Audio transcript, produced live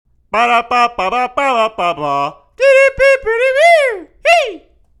Ba-da-ba-ba-ba-ba-ba-ba. Hey!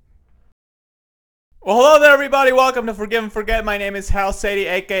 Well, hello there, everybody. Welcome to Forgive and Forget. My name is Hal Sadie,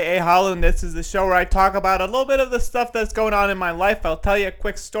 aka Hal, and this is the show where I talk about a little bit of the stuff that's going on in my life. I'll tell you a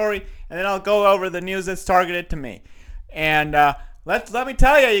quick story, and then I'll go over the news that's targeted to me. And let me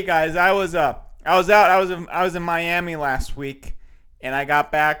tell you guys, I was in Miami last week, and I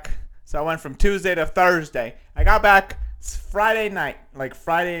got back. So I went from Tuesday to Thursday. I got back Friday night,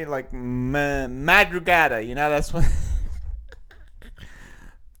 madrugada. You know, that's what.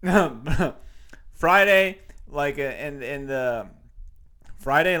 Friday, in the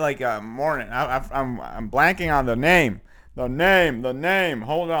Friday, morning. I'm blanking on the name. The name.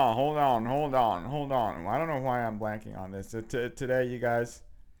 Hold on. I don't know why I'm blanking on this today, you guys.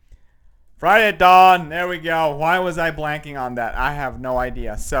 Friday at dawn. There we go. Why was I blanking on that? I have no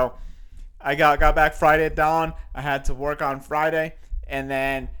idea. So I got back Friday at dawn. I had to work on Friday, and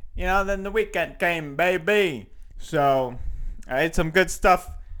then then the weekend came, baby. So I ate some good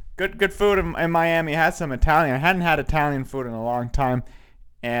stuff. Good food in Miami. I had some Italian. I hadn't had Italian food in a long time.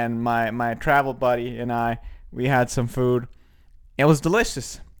 And my travel buddy and we had some food. It was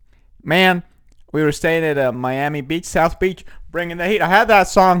delicious. Man, we were staying at Miami Beach, South Beach, bringing the heat. I had that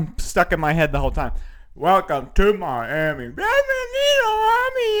song stuck in my head the whole time. Welcome to Miami. Miami.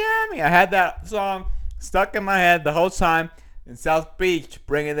 I had that song stuck in my head the whole time. In South Beach,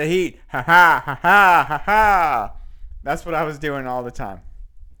 bringing the heat. Ha ha ha ha ha ha. That's what I was doing all the time.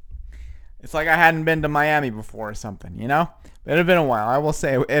 It's like I hadn't been to Miami before or something, you know? It had been a while. I will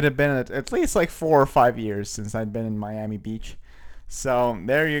say it had been at least like 4 or 5 years since I'd been in Miami Beach. So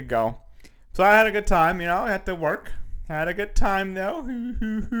there you go. So I had a good time, I had to work. Had a good time though.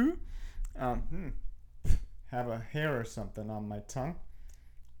 Have a hair or something on my tongue.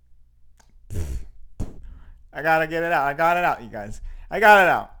 I gotta get it out. I got it out, you guys. I got it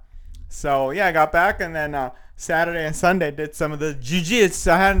out. So yeah, I got back, and then Saturday and Sunday did some of the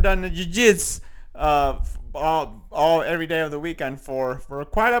jiu-jitsu. I hadn't done the jiu-jitsu all every day of the weekend for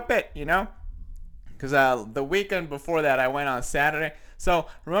quite a bit, because the weekend before that I went on Saturday. So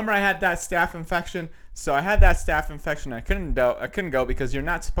remember, I had that staph infection. So I had that staph infection. I couldn't go because you're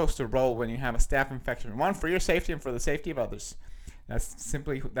not supposed to roll when you have a staph infection. One, for your safety and for the safety of others.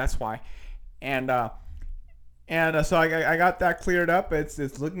 That's why. And so I got that cleared up.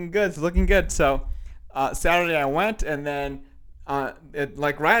 It's looking good. It's looking good. So Saturday I went, and then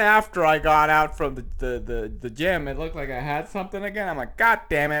right after I got out from the gym, it looked like I had something again. I'm like, God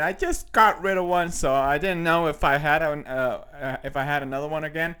damn it! I just got rid of one, so I didn't know if I had another one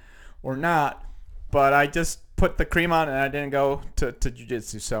again or not. But I just put the cream on, and I didn't go to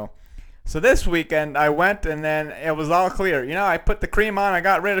jiu-jitsu. So this weekend I went, and then it was all clear. I put the cream on, I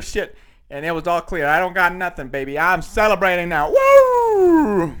got rid of shit, and it was all clear. I don't got nothing, baby. I'm celebrating now.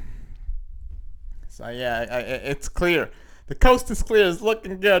 Woo! So yeah, it's clear. The coast is clear. It's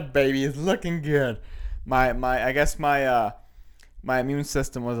looking good, baby. It's looking good. I guess my immune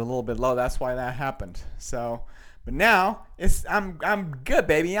system was a little bit low. That's why that happened. So, but now I'm good,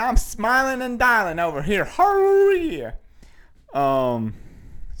 baby. I'm smiling and dialing over here. Hurry! So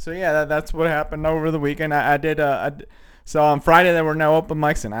yeah, that's what happened over the weekend. I did. So on Friday there were no open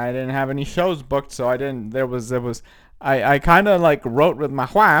mics, and I didn't have any shows booked. So I didn't. I kind of wrote with my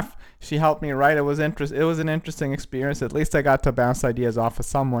wife. She helped me write. It was an interesting experience. At least I got to bounce ideas off of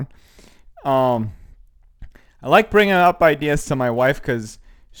someone. I like bringing up ideas to my wife because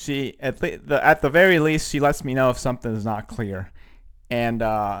she, at the very least, she lets me know if something is not clear, and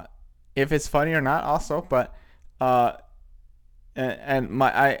if it's funny or not. Also, but and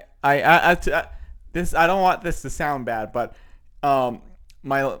my this, I don't want this to sound bad, but I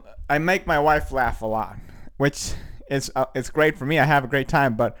make my wife laugh a lot, which it's great for me. I have a great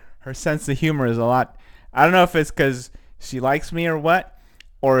time, but her sense of humor is a lot. I don't know if it's because she likes me or what,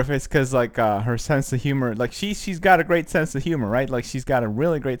 or if it's because her sense of humor. She's got a great sense of humor, right? She's got a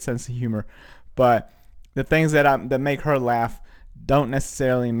really great sense of humor, but the things that make her laugh don't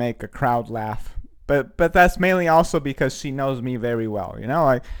necessarily make a crowd laugh. But that's mainly also because she knows me very well.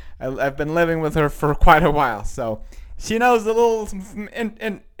 I've been living with her for quite a while, so she knows the little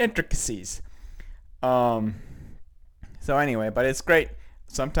intricacies. So anyway, but it's great.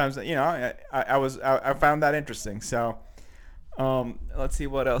 Sometimes I found that interesting. So let's see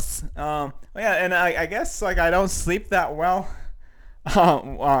what else. Yeah, and I guess I don't sleep that well.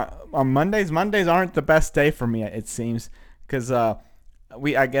 On Mondays aren't the best day for me, it seems, because I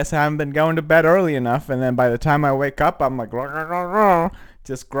guess I haven't been going to bed early enough, and then by the time I wake up, I'm like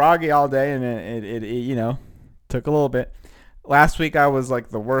just groggy all day, and it took a little bit. Last week I was like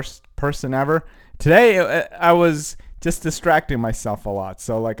the worst person ever. Today